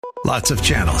Lots of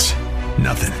channels,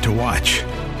 nothing to watch,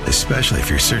 especially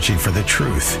if you're searching for the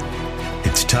truth.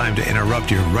 It's time to interrupt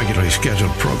your regularly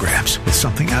scheduled programs with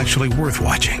something actually worth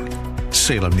watching.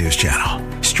 Salem News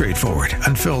Channel. Straightforward,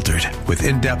 unfiltered, with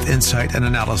in-depth insight and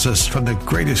analysis from the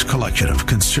greatest collection of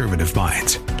conservative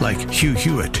minds like Hugh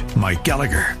Hewitt, Mike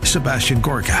Gallagher, Sebastian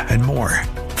Gorka, and more.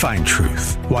 Find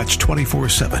truth. Watch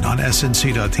 24/7 on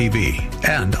snc.tv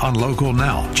and on Local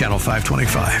Now, Channel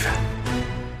 525.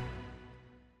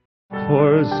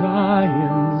 For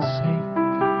Zion's sake,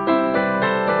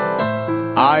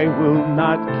 I will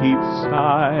not keep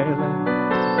silent.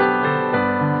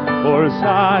 For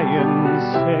Zion's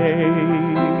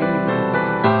sake,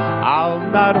 I'll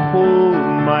not hold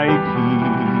my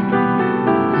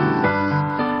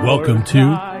peace. Welcome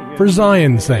to For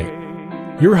Zion's Sake.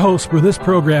 Your hosts for this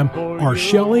program are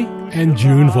Shelley and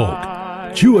June Volk,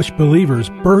 Jewish believers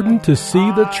burdened to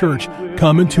see the church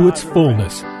come into its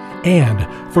fullness, and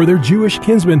for their Jewish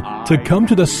kinsmen to come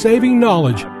to the saving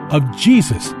knowledge of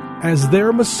Jesus as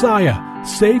their Messiah,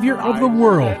 Savior of the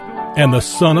world, and the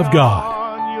Son of God.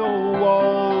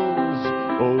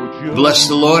 Bless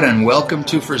the Lord and welcome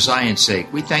to For Zion's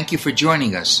Sake. We thank you for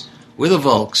joining us. We're the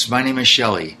Volks. My name is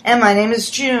Shelley. And my name is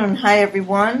June. Hi,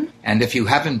 everyone. And if you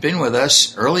haven't been with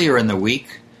us earlier in the week,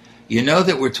 you know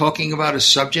that we're talking about a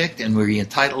subject and we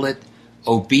entitled it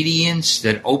Obedience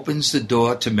That Opens the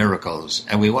Door to Miracles.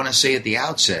 And we want to say at the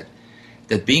outset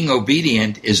that being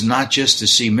obedient is not just to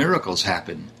see miracles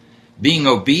happen. Being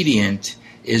obedient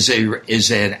is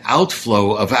an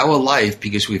outflow of our life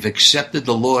because we've accepted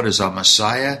the Lord as our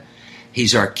Messiah.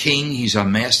 He's our King, He's our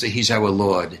Master, He's our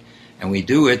Lord. And we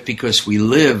do it because we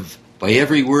live by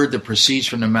every word that proceeds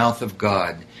from the mouth of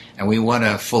God. And we want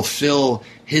to fulfill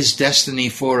His destiny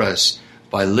for us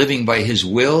by living by His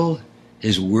will,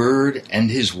 His word, and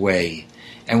His way.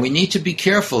 And we need to be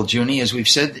careful, Junie, as we've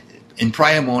said in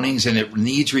prior mornings, and it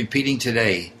needs repeating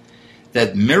today,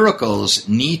 that miracles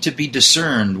need to be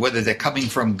discerned whether they're coming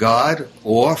from God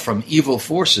or from evil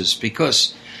forces,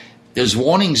 because there's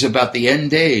warnings about the end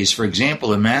days. For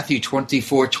example, in Matthew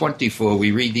 24:24,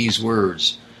 we read these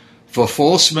words, "For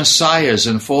false messiahs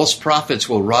and false prophets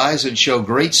will rise and show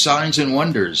great signs and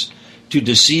wonders to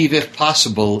deceive, if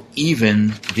possible,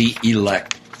 even the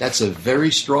elect." That's a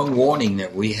very strong warning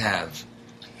that we have.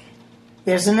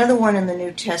 There's another one in the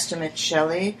New Testament,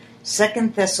 Shelley,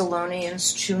 2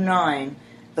 Thessalonians 2:9.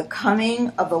 The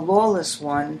coming of the lawless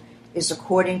one is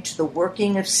according to the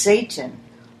working of Satan,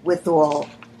 with all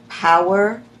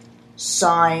power,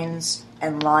 signs,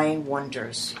 and lying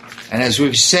wonders. And as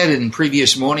we've said in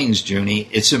previous mornings, Junie,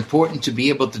 it's important to be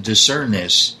able to discern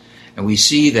this. And we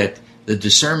see that the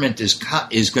discernment is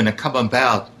going to come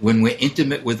about when we're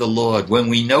intimate with the Lord, when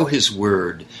we know His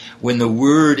Word, when the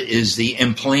Word is the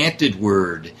implanted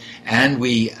Word, and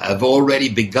we have already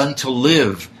begun to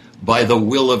live by the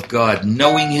will of God.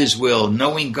 Knowing His will,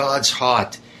 knowing God's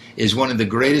heart is one of the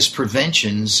greatest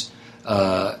preventions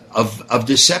of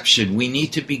deception. We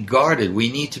need to be guarded. We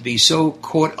need to be so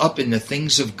caught up in the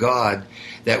things of God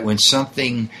that when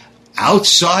something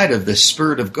outside of the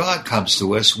Spirit of God comes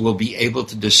to us, we'll be able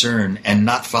to discern and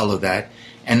not follow that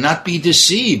and not be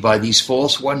deceived by these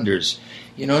false wonders.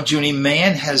 You know, Junie,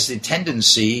 man has the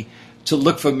tendency to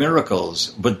look for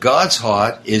miracles, but God's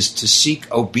heart is to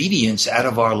seek obedience out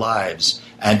of our lives.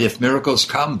 And if miracles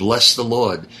come, bless the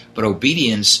Lord. But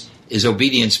obedience is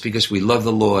obedience because we love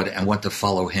the Lord and want to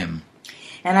follow Him.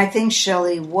 And I think,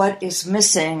 Shelley, what is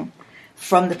missing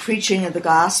from the preaching of the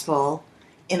gospel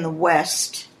in the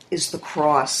West is the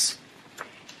cross.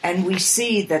 And we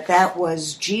see that that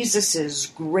was Jesus'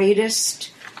 greatest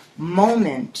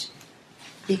moment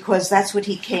because that's what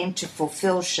He came to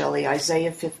fulfill, Shelley.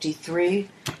 Isaiah 53,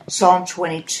 Psalm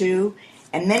 22,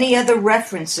 and many other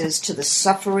references to the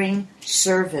suffering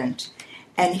servant.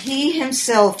 And He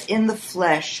Himself in the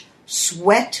flesh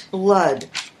sweat blood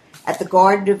at the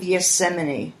Garden of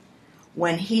Gethsemane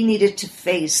when He needed to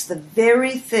face the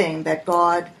very thing that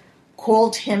God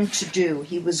called Him to do.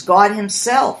 He was God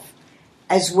Himself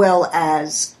as well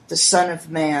as the Son of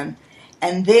Man.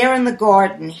 And there in the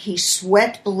garden, He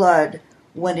sweat blood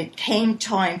when it came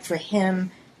time for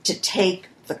Him to take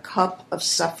the cup of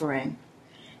suffering.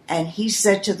 And He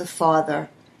said to the Father,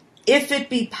 "If it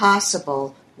be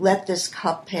possible, let this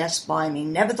cup pass by me.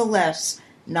 Nevertheless,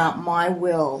 not my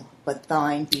will, but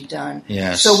thine be done."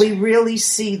 Yes. So we really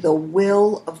see the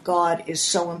will of God is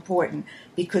so important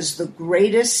because the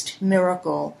greatest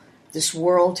miracle this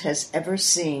world has ever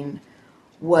seen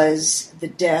was the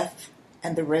death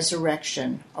and the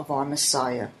resurrection of our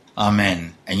Messiah.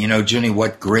 Amen. And you know, Junie,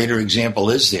 what greater example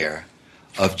is there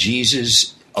of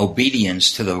Jesus'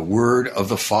 obedience to the word of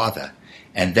the Father?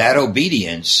 And that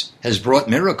obedience has brought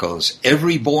miracles.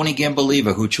 Every born-again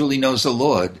believer who truly knows the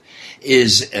Lord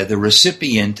is the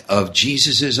recipient of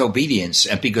Jesus' obedience.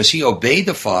 And because he obeyed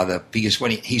the Father, because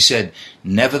when he said,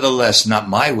 nevertheless, not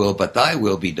my will, but thy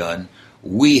will be done,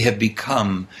 we have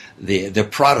become the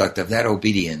product of that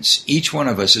obedience. Each one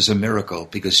of us is a miracle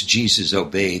because Jesus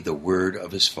obeyed the word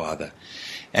of his Father.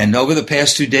 And over the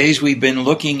past 2 days, we've been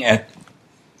looking at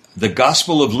the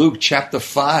Gospel of Luke, chapter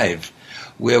 5,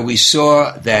 where we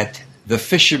saw that the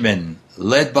fishermen,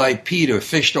 led by Peter,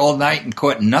 fished all night and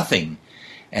caught nothing.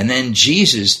 And then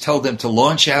Jesus told them to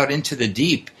launch out into the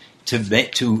deep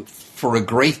for a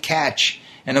great catch.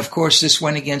 And of course, this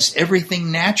went against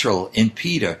everything natural in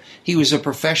Peter. He was a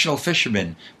professional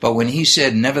fisherman. But when he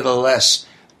said, nevertheless,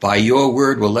 by your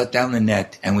word we'll let down the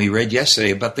net. And we read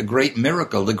yesterday about the great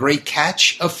miracle, the great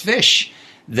catch of fish,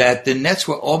 that the nets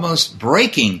were almost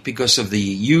breaking because of the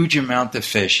huge amount of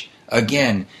fish.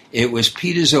 Again, it was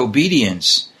Peter's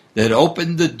obedience that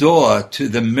opened the door to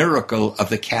the miracle of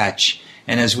the catch.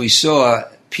 And as we saw,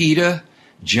 Peter,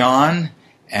 John,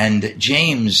 and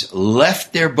James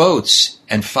left their boats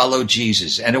and followed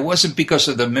Jesus. And it wasn't because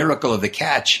of the miracle of the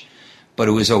catch, but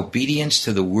it was obedience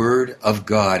to the word of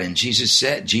God. And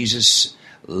Jesus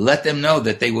let them know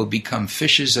that they will become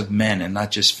fishers of men and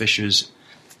not just fishers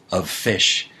of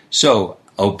fish. So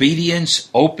obedience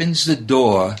opens the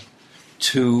door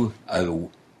to a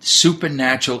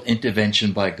supernatural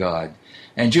intervention by God.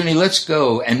 And Junie, let's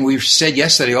go. And we said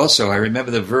yesterday also, I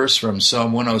remember the verse from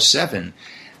Psalm 107,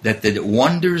 that the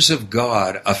wonders of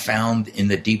God are found in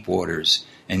the deep waters.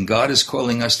 And God is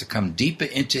calling us to come deeper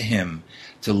into him,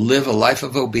 to live a life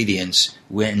of obedience,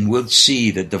 when we'll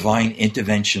see the divine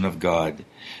intervention of God.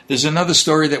 There's another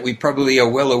story that we probably are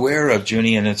well aware of,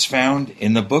 Junie, and it's found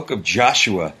in the book of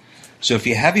Joshua. So if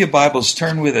you have your Bibles,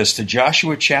 turn with us to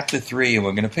Joshua chapter 3, and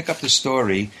we're going to pick up the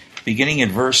story beginning at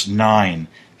verse 9.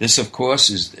 This, of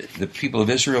course, is the people of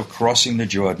Israel crossing the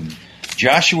Jordan.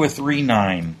 Joshua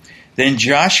 3:9. Then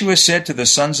Joshua said to the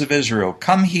sons of Israel,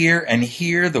 come here and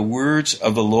hear the words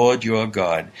of the Lord your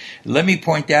God. Let me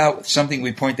point out something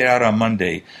we pointed out on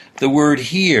Monday. The word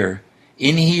hear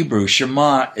in Hebrew,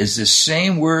 Shema, is the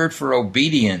same word for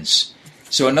obedience.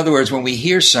 So in other words, when we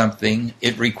hear something,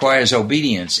 it requires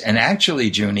obedience. And actually,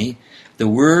 Junie, the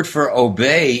word for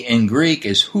obey in Greek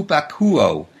is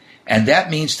hupakuo, and that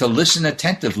means to listen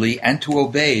attentively and to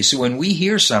obey. So when we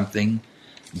hear something,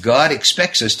 God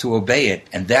expects us to obey it,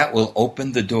 and that will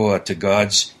open the door to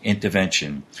God's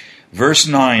intervention. Verse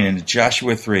 9 in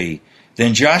Joshua 3,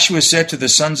 Then Joshua said to the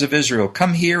sons of Israel,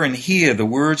 come here and hear the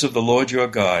words of the Lord your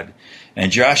God.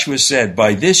 And Joshua said,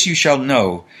 by this you shall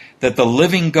know that the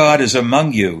living God is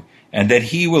among you, and that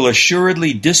he will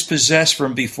assuredly dispossess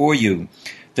from before you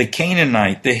the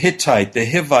Canaanite, the Hittite, the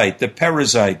Hivite, the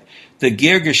Perizzite, the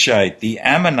Girgashite, the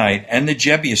Ammonite, and the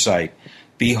Jebusite.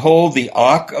 Behold, the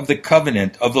ark of the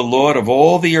covenant of the Lord of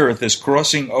all the earth is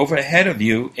crossing overhead of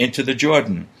you into the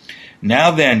Jordan.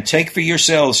 Now then, take for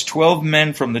yourselves 12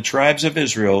 men from the tribes of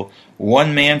Israel,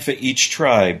 1 man for each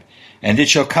tribe. And it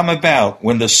shall come about,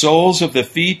 when the soles of the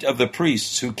feet of the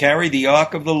priests who carry the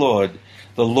ark of the Lord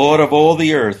of all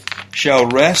the earth, shall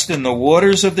rest in the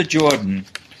waters of the Jordan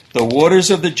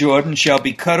shall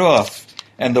be cut off,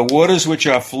 and the waters which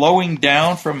are flowing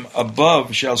down from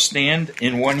above shall stand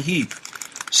in one heap.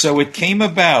 So it came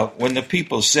about, when the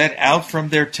people set out from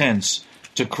their tents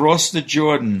to cross the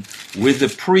Jordan with the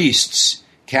priests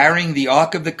carrying the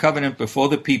ark of the covenant before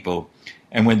the people,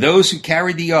 and when those who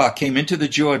carried the ark came into the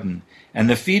Jordan, and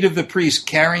the feet of the priests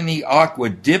carrying the ark were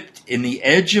dipped in the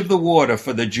edge of the water,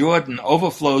 for the Jordan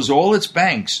overflows all its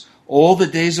banks all the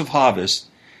days of harvest,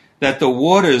 that the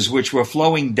waters which were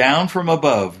flowing down from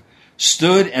above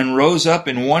stood and rose up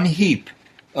in one heap,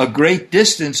 a great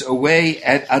distance away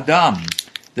at Adam,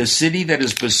 the city that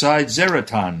is beside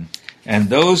Zeratan. And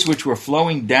those which were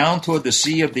flowing down toward the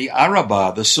sea of the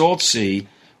Arabah, the salt sea,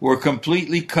 were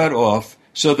completely cut off,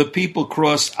 so the people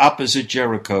crossed opposite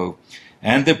Jericho.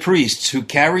 And the priests who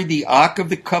carried the ark of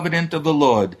the covenant of the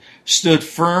Lord stood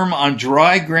firm on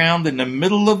dry ground in the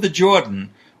middle of the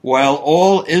Jordan, while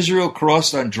all Israel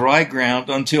crossed on dry ground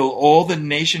until all the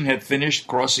nation had finished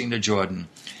crossing the Jordan.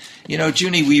 You know,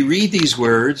 Junie, we read these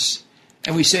words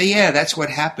and we say, yeah, that's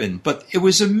what happened. But it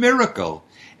was a miracle.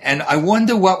 And I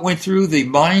wonder what went through the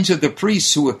minds of the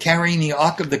priests who were carrying the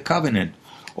Ark of the Covenant.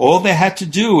 All they had to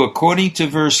do, according to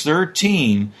verse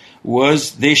 13,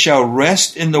 was they shall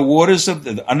rest in the waters of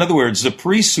in other words, the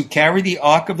priests who carry the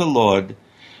Ark of the Lord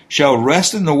shall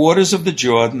rest in the waters of the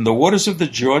Jordan. The waters of the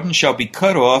Jordan shall be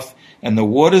cut off, and the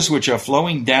waters which are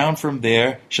flowing down from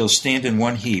there shall stand in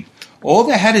one heap. All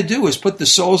they had to do was put the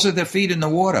soles of their feet in the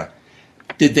water.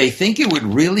 Did they think it would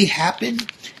really happen?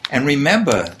 And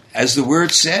remember, as the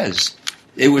word says,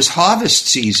 it was harvest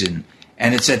season,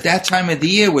 and it's at that time of the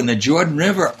year when the Jordan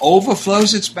River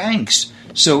overflows its banks.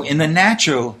 So in the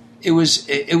natural, it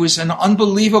was an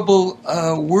unbelievable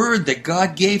word that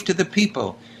God gave to the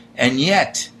people. And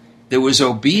yet, there was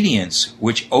obedience,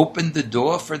 which opened the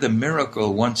door for the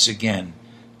miracle once again.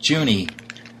 Junie,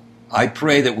 I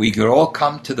pray that we could all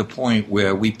come to the point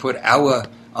where we put our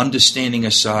understanding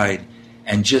aside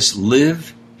and just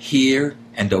live, hear,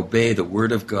 and obey the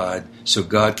Word of God so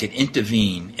God can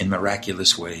intervene in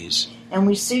miraculous ways. And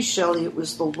we see, Shelley, it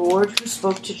was the Lord who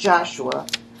spoke to Joshua,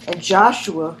 and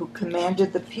Joshua who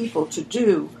commanded the people to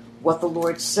do what the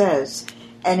Lord says.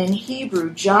 And in Hebrew,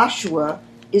 Joshua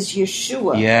is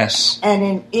Yeshua. Yes. And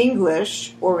in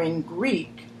English, or in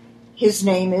Greek, his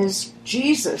name is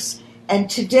Jesus. And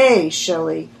today,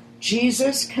 Shelley,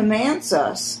 Jesus commands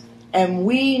us, and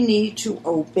we need to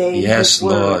obey his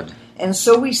word. Lord. And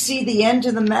so we see the end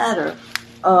of the matter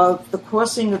of the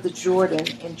crossing of the Jordan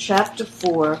in chapter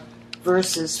 4,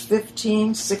 verses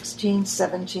 15, 16,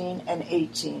 17, and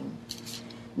 18.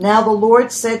 Now the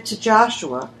Lord said to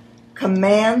Joshua,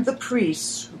 command the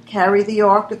priests who carry the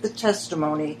ark of the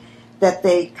testimony that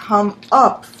they come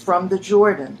up from the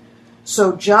Jordan.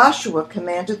 So Joshua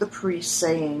commanded the priests,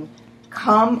 saying,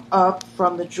 come up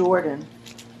from the Jordan.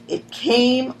 It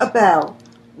came about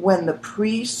when the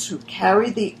priests who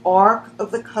carried the ark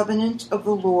of the covenant of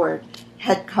the Lord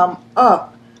had come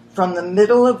up from the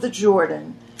middle of the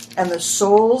Jordan, and the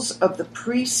soles of the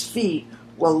priests' feet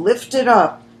were lifted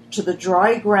up to the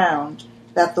dry ground,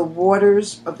 that the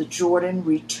waters of the Jordan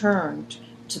returned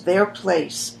to their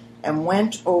place and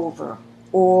went over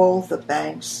all the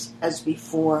banks as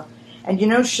before. And you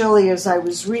know, Shelley, as I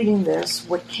was reading this,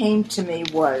 what came to me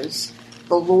was,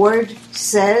 the Lord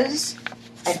says,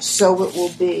 and so it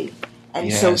will be.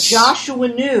 And so Joshua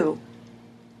knew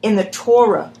in the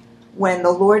Torah, when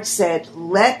the Lord said,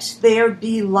 let there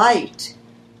be light,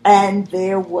 and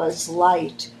there was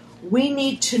light. We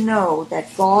need to know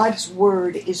that God's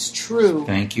word is true.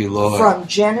 Thank you, Lord. From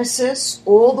Genesis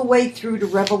all the way through to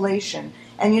Revelation.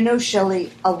 And you know,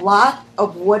 Shelley, a lot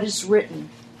of what is written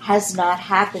has not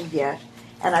happened yet.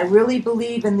 And I really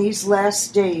believe in these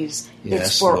last days,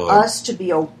 it's for us to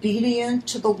be obedient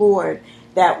to the Lord,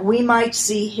 that we might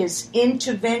see his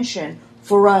intervention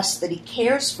for us, that he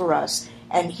cares for us,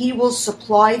 and he will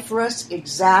supply for us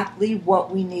exactly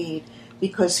what we need.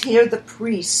 Because here the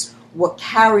priests were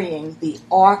carrying the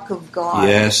ark of God.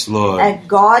 Yes, Lord. And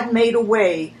God made a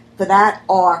way for that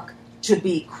ark to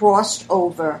be crossed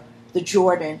over the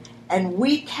Jordan. And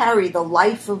we carry the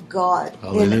life of God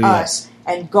in us.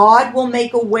 And God will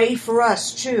make a way for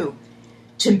us, too,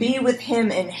 to be with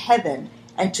him in heaven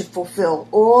and to fulfill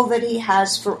all that he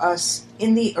has for us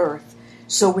in the earth.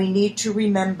 So we need to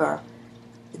remember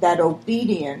that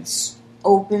obedience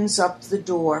opens up the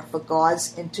door for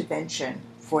God's intervention,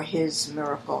 for his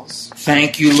miracles.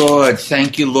 Thank you, Lord.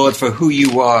 Thank you, Lord, for who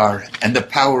you are and the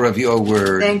power of your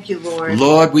word. Thank you, Lord.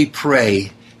 Lord, we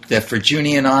pray that for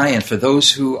Junie and I and for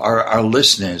those who are our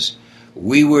listeners,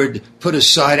 we would put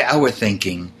aside our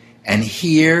thinking and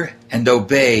hear and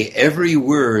obey every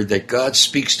word that God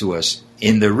speaks to us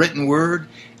in the written word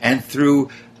and through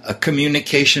a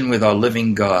communication with our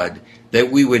living God,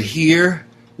 that we would hear,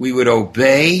 we would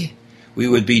obey, we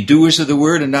would be doers of the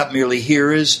word and not merely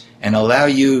hearers, and allow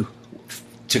you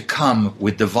to come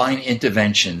with divine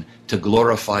intervention to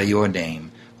glorify your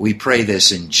name. We pray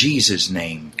this in Jesus'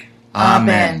 name.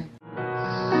 Amen.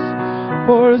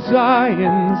 For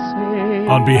Zion's sake.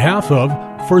 On behalf of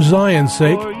For Zion's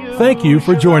Sake, thank you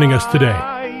for joining us today.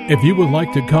 If you would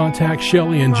like to contact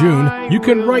Shelley and June, you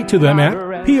can write to them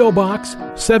at P.O. Box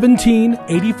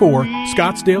 1784,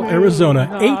 Scottsdale, Arizona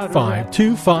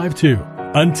 85252.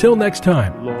 Until next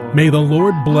time, may the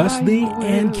Lord bless thee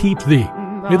and keep thee.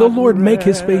 May the Lord make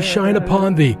his face shine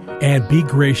upon thee and be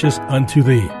gracious unto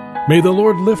thee. May the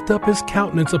Lord lift up his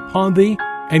countenance upon thee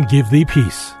and give thee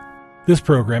peace. This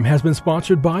program has been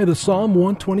sponsored by the Psalm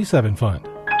 127 Fund.